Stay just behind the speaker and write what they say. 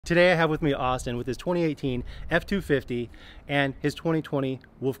Today I have with me Austin with his 2018 F250 and his 2020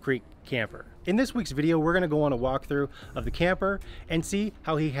 Wolf Creek camper. In this week's video, we're going to go on a walkthrough of the camper and see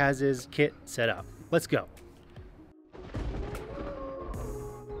how he has his kit set up. Let's go.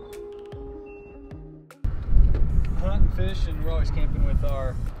 Hunt and fish, and we're always camping with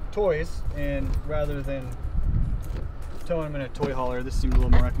our toys, and rather than towing them in a toy hauler, this seemed a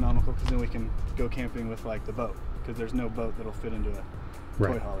little more economical because then we can go camping with like the boat, because there's no boat that'll fit into a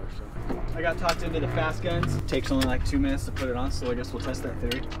toy hauler. So I got talked into the fast guns. It takes only like 2 minutes to put it on, so I guess we'll test that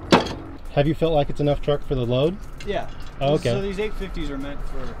theory. Have you felt like it's enough truck for the load? Yeah. Oh, okay. So these 850s are meant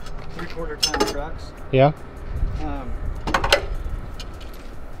for 3/4 ton trucks. Yeah.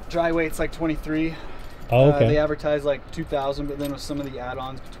 Dry weight's like 23. Oh, okay. They advertise like 2,000, but then with some of the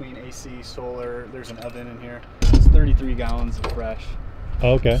add-ons between AC, solar, there's an oven in here. It's 33 gallons of fresh.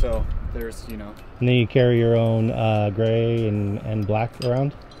 Oh, okay. So there's, you know. And then you carry your own gray and black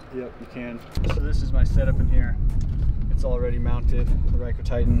around? Yep, you can. So this is my setup in here. It's already mounted, the Ryker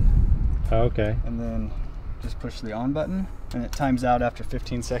Titan. Oh, okay. And then just push the on button, and it times out after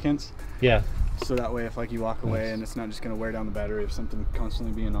 15 seconds. Yeah. So that way, if like you walk away, and it's not just going to wear down the battery of something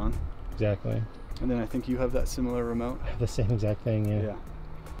constantly being on. Exactly. And then I think you have that similar remote. I have the same exact thing, yeah. Yeah.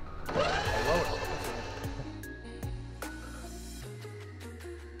 I love it.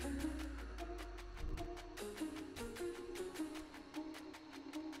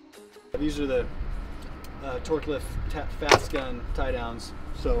 These are the torque lift fast gun tie downs.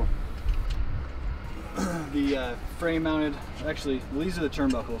 So the frame mounted, actually, well, these are the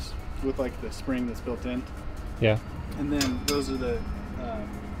turnbuckles with like the spring that's built in. Yeah. And then those are the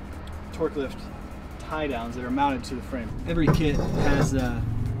torque lift tie downs that are mounted to the frame. Every kit has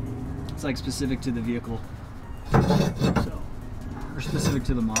it's like specific to the vehicle, so, or specific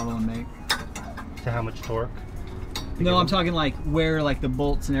to the model and make. To how much torque? No, I'm talking like where like the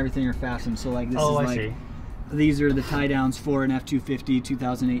bolts and everything are fastened. So like this is like, see. These are the tie downs for an F250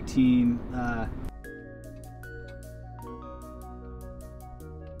 2018.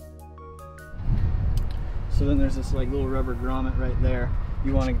 So then there's this like little rubber grommet right there.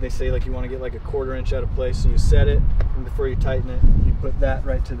 You want to, they say like you want to get like a 1/4 inch out of place, so you set it, and before you tighten it, you put that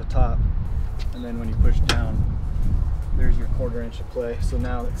right to the top, and then when you push down, there's your 1/4 inch of play. So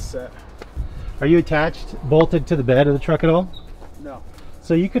now it's set. Are you attached, bolted to the bed of the truck at all? No.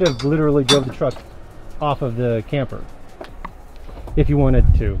 So you could have literally drove the truck off of the camper if you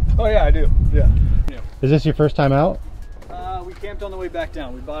wanted to. Oh yeah, I do. Yeah. Is this your first time out? We camped on the way back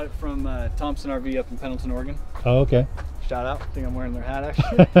down. We bought it from Thompson RV up in Pendleton, Oregon. Oh, okay. Shout out. I think I'm wearing their hat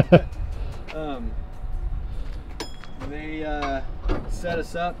actually. They set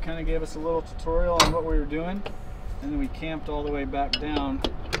us up, kind of gave us a little tutorial on what we were doing, and then we camped all the way back down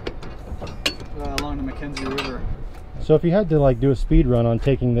along the Mackenzie River. So if you had to like do a speed run on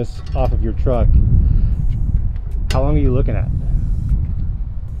taking this off of your truck, how long are you looking at?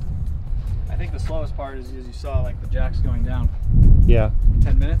 I think the slowest part is as you saw, like the jacks going down. Yeah.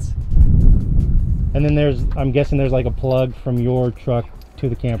 10 minutes. And then there's, I'm guessing there's like a plug from your truck to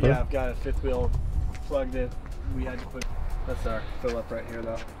the camper. Yeah, I've got a fifth wheel plugged in. We had to put, that's our fill up right here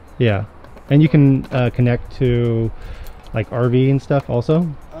though. Yeah. And you can connect to like RV and stuff also?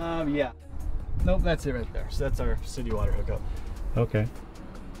 Yeah. Nope, that's it right there. So that's our city water hookup. Okay.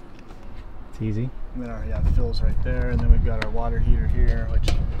 It's easy. And then our, yeah, the fill's right there, and then we've got our water heater here, which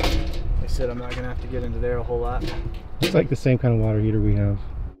I said I'm not gonna have to get into there a whole lot. It's like the same kind of water heater we have.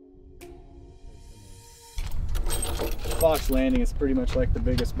 Fox Landing is pretty much like the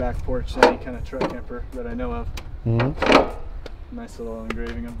biggest back porch any kind of truck camper that I know of. Mm-hmm. Nice little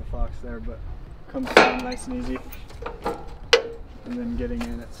engraving of the fox there, but comes down nice and easy. And then getting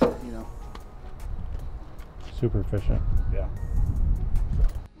in, it's, you know, super efficient. yeah.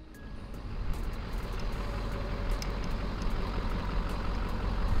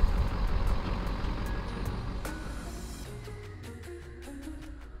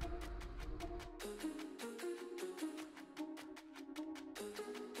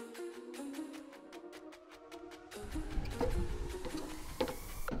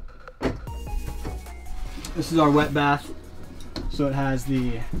 This is our wet bath. So it has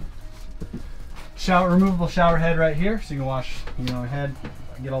the removable shower head right here, so you can wash, you know, your head,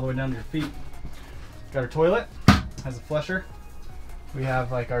 get all the way down to your feet. Got our toilet, has a flusher. We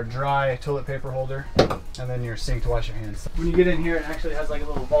have like our dry toilet paper holder, and then your sink to wash your hands. When you get in here, it actually has like a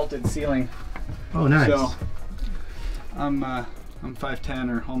little vaulted ceiling. Oh, nice. So I'm 5'10",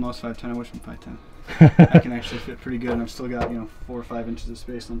 or almost 5'10". I wish I'm 5'10". I can actually fit pretty good, and I've still got, you know, 4 or 5 inches of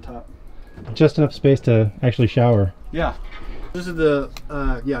space on top. Just enough space to actually shower. Yeah. This is the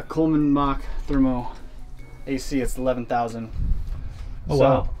Coleman Mach Thermo AC. It's 11,000. Oh, so,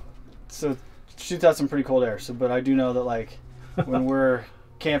 wow. so shoots out some pretty cold air. So, but I do know that like when we're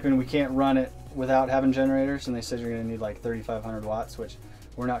camping, we can't run it without having generators, and they said you're going to need like 3,500 watts, which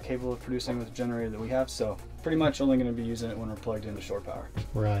we're not capable of producing with the generator that we have. So pretty much only going to be using it when we're plugged into shore power.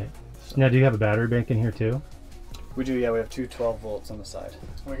 Right. So. Now, do you have a battery bank in here too? We do, yeah. We have two 12 volts on the side.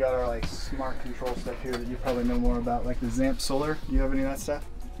 We got our like smart control stuff here that you probably know more about, like the Zamp Solar. Do you have any of that stuff?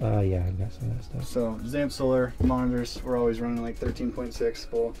 Yeah, I got some of that stuff. So Zamp Solar monitors, we're always running like 13.6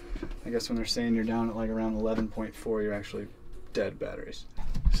 full. I guess when they're saying you're down at like around 11.4, you're actually dead batteries.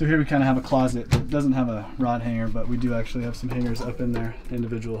 So here we kind of have a closet that doesn't have a rod hanger, but we do actually have some hangers up in there,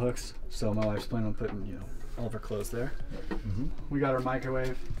 individual hooks. So my wife's planning on putting, you know, all of her clothes there. We got our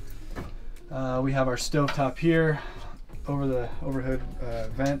microwave. We have our stovetop here, over the overhead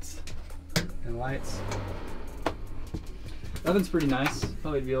vents and lights. Oven's pretty nice.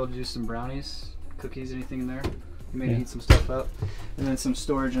 Probably be able to do some brownies, cookies, anything in there. Maybe heat some stuff up. And then some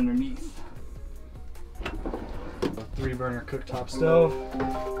storage underneath. A 3-burner cooktop stove.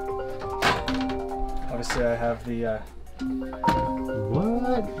 Obviously I have the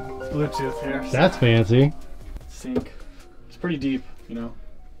what? Bluetooth here. That's fancy. Sink. It's pretty deep, you know.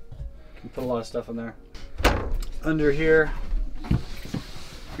 You can put a lot of stuff in there. Under here,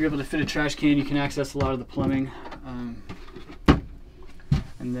 you're able to fit a trash can. You can access a lot of the plumbing.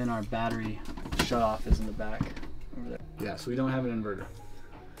 And then our battery shut-off is in the back over there. Yeah, so we don't have an inverter.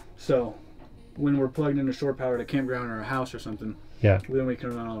 So when we're plugged into shore power at a campground or a house or something, then we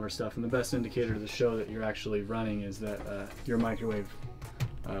can run all of our stuff. And the best indicator to show that you're actually running is that your microwave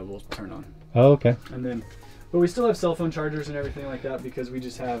will turn on. Oh, okay. And then, but we still have cell phone chargers and everything like that, because we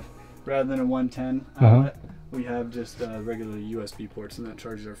just have, rather than a 110 outlet, we have just regular USB ports, and that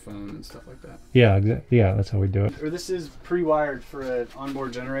charges our phone and stuff like that. Yeah, exactly. Yeah, that's how we do it. Or this is pre-wired for an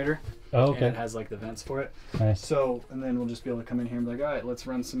onboard generator. Oh, okay. And it has like the vents for it. Nice. So, and then we'll just be able to come in here and be like, all right, let's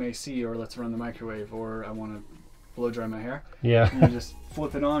run some AC, or let's run the microwave, or I want to blow dry my hair. Yeah. And you just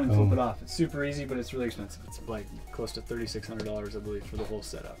flip it on and flip it off. It's super easy, but it's really expensive. It's like close to $3,600, I believe, for the whole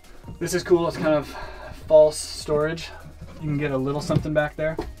setup. This is cool. It's kind of false storage. You can get a little something back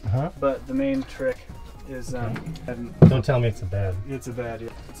there, but the main trick is don't tell me it's a bed. It's a bed. Yeah.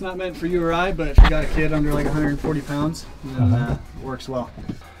 It's not meant for you or I, but if you got a kid under like 140 pounds, then it works well.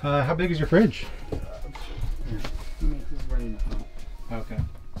 How big is your fridge? Okay.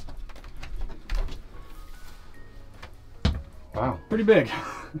 Wow. Pretty big.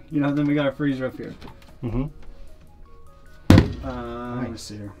 You know, then we got our freezer up here. Let me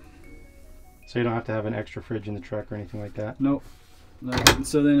see here. So you don't have to have an extra fridge in the truck or anything like that? Nope. No. And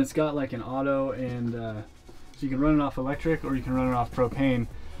so then it's got like an auto, and so you can run it off electric or you can run it off propane.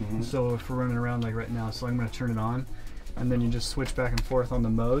 So if we're running around like right now, so I'm going to turn it on, and then you just switch back and forth on the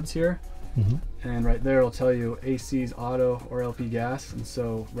modes here. And right there it'll tell you AC's auto or LP gas. And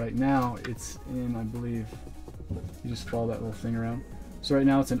so right now it's in, I believe, you just follow that little thing around. So right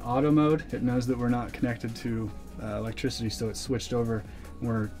now it's in auto mode. It knows that we're not connected to electricity, so it's switched over.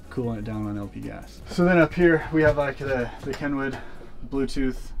 We're cooling it down on LP gas. So then up here we have like the Kenwood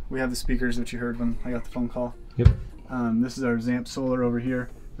Bluetooth. We have the speakers, which you heard when I got the phone call. Yep. This is our Zamp Solar over here.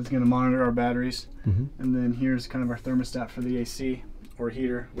 It's going to monitor our batteries. And then here's kind of our thermostat for the AC or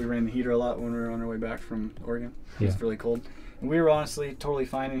heater. We ran the heater a lot when we were on our way back from Oregon. It's really cold. And we were honestly totally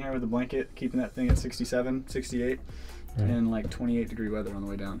fine in here with a blanket, keeping that thing at 67, 68, and like 28-degree weather on the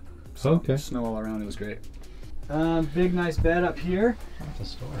way down. So snow all around, it was great. Big nice bed up here. That's a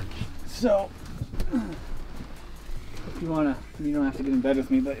storage. So if you want to, you don't have to get in bed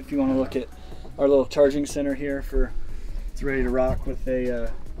with me, but if you want to look at our little charging center here, for it's ready to rock with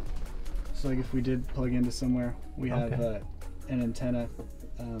a so like if we did plug into somewhere, we have an antenna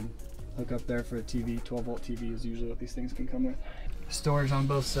hook up there for a TV. 12-volt TV is usually what these things can come with. Storage on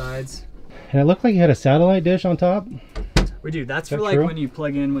both sides. And it looked like you had a satellite dish on top. We do. That's for like when you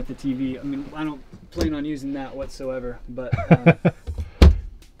plug in with the TV. I mean, I don't plan on using that whatsoever, but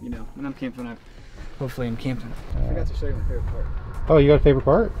you know, when I'm camping, hopefully I'm camping. I forgot to show you my favorite part. Oh, you got a favorite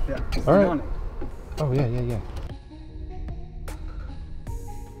part? Yeah. All right. Oh yeah. Yeah,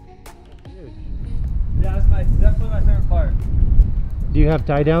 that's definitely my favorite part. Do you have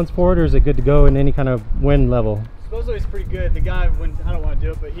tie downs for it, or is it good to go in any kind of wind level? Supposedly it's pretty good. The guy, when I don't want to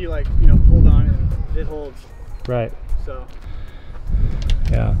do it, but he like, you know, pulled on it and it holds. Right. So.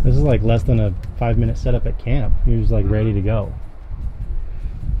 Yeah, this is like less than a 5-minute setup at camp. You're just like ready to go.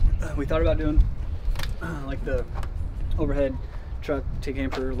 We thought about doing like the overhead truck to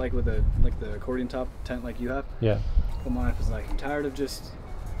camper, like with the accordion top tent like you have. Yeah. But my wife was like, I'm tired of just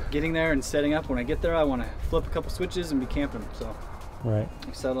getting there and setting up. When I get there, I want to flip a couple switches and be camping. So. Right.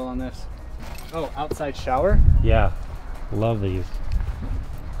 We settled on this. Oh, outside shower? Yeah, love these.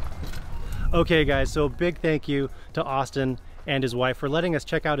 Okay guys, so big thank you to Austin and his wife for letting us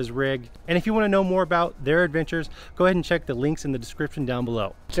check out his rig. And if you want to know more about their adventures, go ahead and check the links in the description down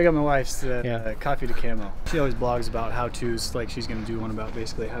below. Check out my wife's Coffee to Camo. She always blogs about how-tos, like she's going to do one about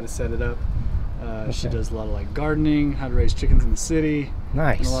basically how to set it up. Okay. She does a lot of like gardening, how to raise chickens in the city.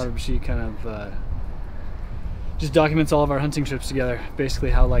 Nice. And a lot of, she kind of just documents all of our hunting trips together. Basically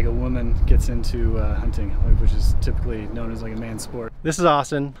how like a woman gets into hunting, which is typically known as like a man's sport. This is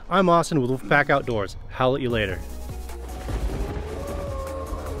Austin. I'm Austin with WolfPac-Outdoors. Howl at you later.